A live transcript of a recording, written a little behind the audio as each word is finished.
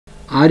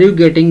Are you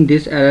getting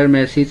this error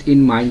message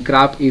in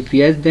Minecraft? If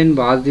yes, then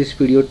watch this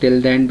video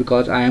till then,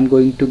 because I am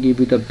going to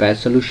give you the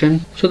best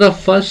solution. So the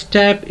first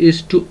step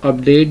is to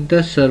update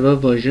the server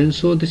version.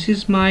 So this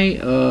is my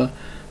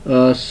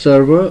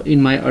server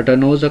in my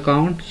Aternos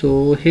account.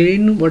 So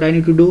herein what I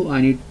need to do,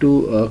 I need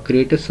to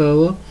create a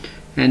server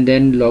and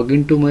then log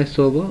into my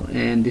server,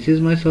 and this is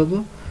my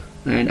server,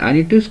 and I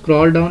need to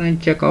scroll down and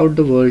check out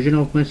the version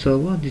of my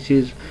server. This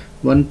is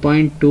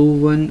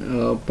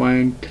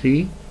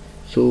 1.21.3.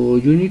 so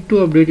you need to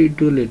update it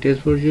to the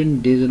latest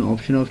version. There is an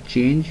option of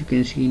change, you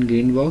can see in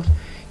green box.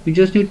 You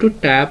just need to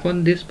tap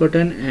on this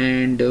button,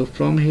 and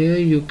from here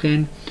you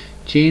can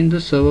change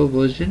the server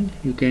version.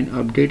 You can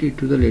update it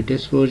to the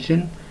latest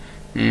version,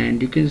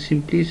 and you can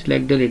simply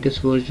select the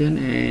latest version,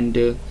 and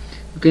you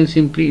can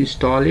simply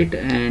install it.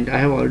 And I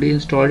have already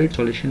installed it,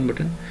 installation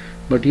button,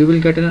 but you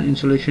will get an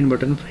installation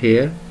button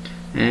here.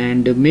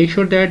 And make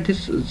sure that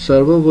this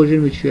server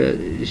version which you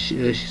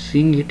are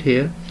seeing it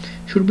here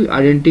should be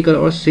identical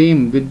or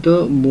same with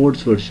the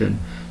mods version.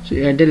 So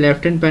at the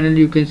left hand panel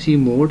you can see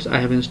mods. I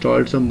have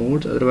installed some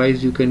mods.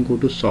 Otherwise you can go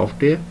to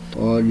software,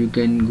 or you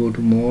can go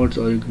to mods,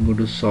 or you can go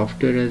to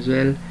software as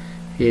well.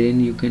 Herein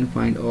you can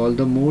find all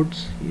the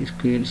mods. You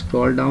can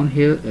scroll down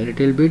here a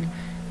little bit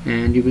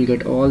and you will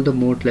get all the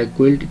modes, like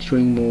quilt it's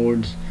showing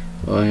mods,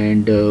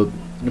 and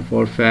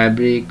for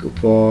fabric,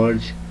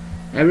 forge,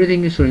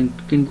 everything is showing.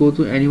 You can go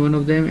to any one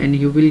of them and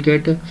you will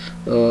get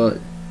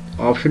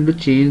option to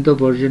change the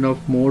version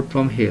of mode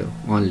from here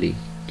only.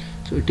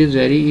 So it is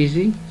very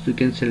easy. So you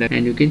can select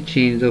and you can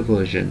change the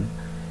version.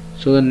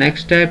 So the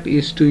next step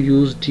is to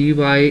use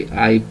DYN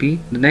IP.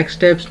 The next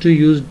steps to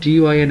use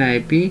DYN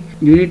IP,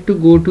 you need to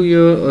go to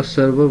your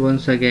server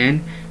once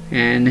again,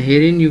 and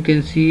herein you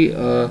can see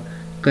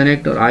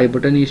connect or I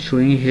button is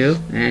showing here,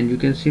 and you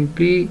can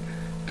simply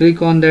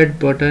click on that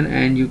button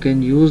and you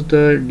can use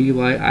the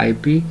DYN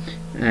IP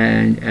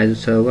and as a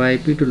server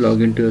IP to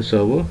log into your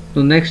server.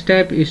 So next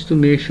step is to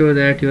make sure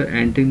that you are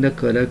entering the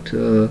correct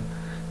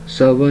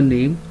server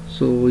name.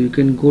 So you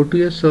can go to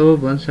your server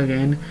once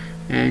again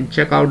and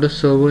check out the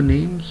server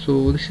name.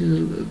 So this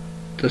is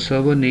the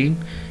server name,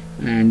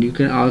 and you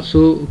can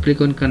also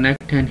click on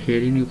connect, and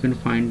herein you can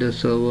find the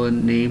server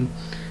name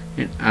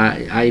and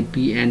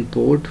IP and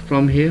port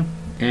from here.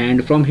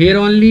 And from here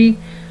only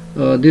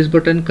this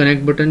button,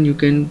 connect button, you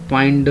can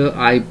find the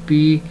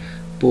IP,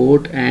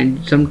 port,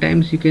 and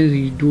sometimes you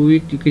can do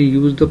it, you can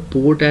use the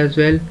port as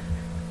well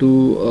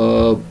to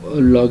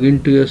log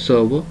into your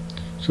server.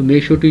 So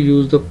make sure to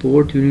use the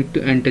port. You need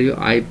to enter your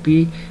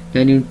IP,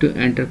 then you need to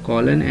enter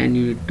colon, and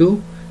you need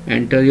to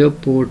enter your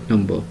port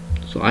number.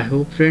 So I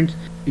hope friends,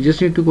 you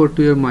just need to go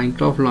to your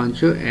Minecraft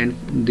launcher, and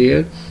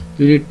there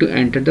you need to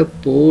enter the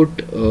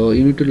port.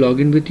 You need to log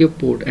in with your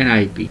port and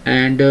IP.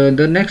 And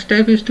the next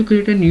step is to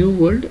create a new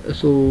world.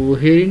 So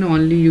herein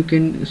only you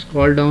can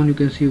scroll down, you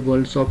can see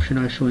worlds option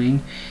are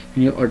showing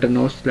in your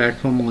Aternos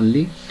platform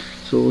only.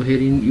 So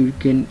herein you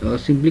can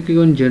simply click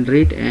on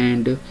generate,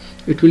 and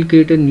it will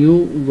create a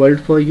new world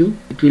for you.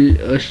 It will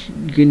you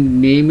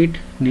can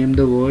name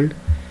the world,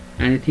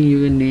 anything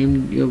you can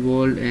name your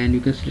world, and you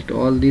can select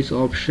all these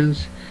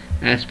options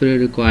as per your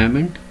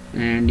requirement,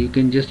 and you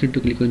can just need to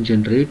click on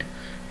generate,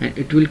 and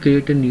it will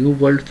create a new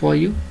world for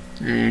you.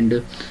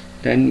 And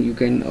then you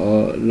can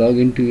log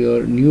into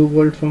your new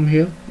world from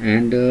here.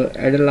 And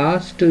at the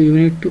last you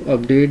need to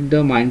update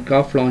the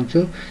Minecraft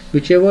launcher.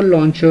 Whichever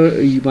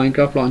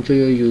Minecraft launcher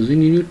you are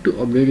using, you need to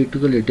update it to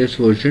the latest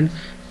version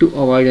to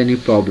avoid any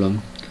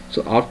problem.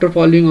 So after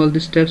following all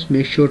these steps,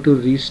 make sure to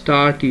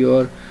restart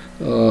your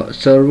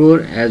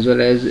server as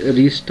well as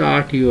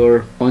restart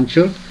your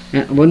launcher.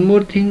 And one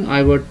more thing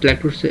I would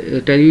like to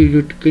tell you,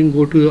 you can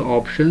go to the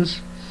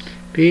options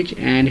page,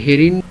 and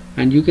herein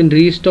and you can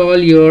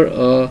reinstall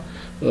your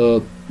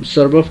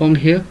server from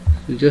here.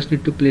 You just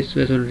need to place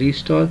on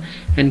restore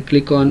and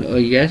click on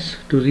yes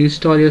to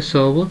reinstall your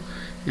server,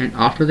 and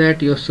after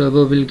that your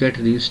server will get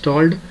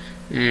reinstalled.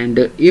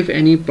 And if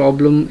any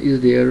problem is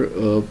there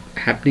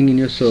happening in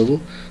your server,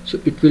 so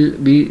it will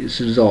be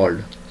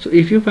resolved. So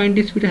if you find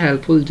this video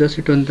helpful, just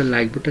hit on the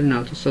like button and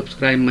also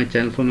subscribe my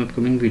channel for my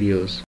upcoming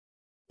videos.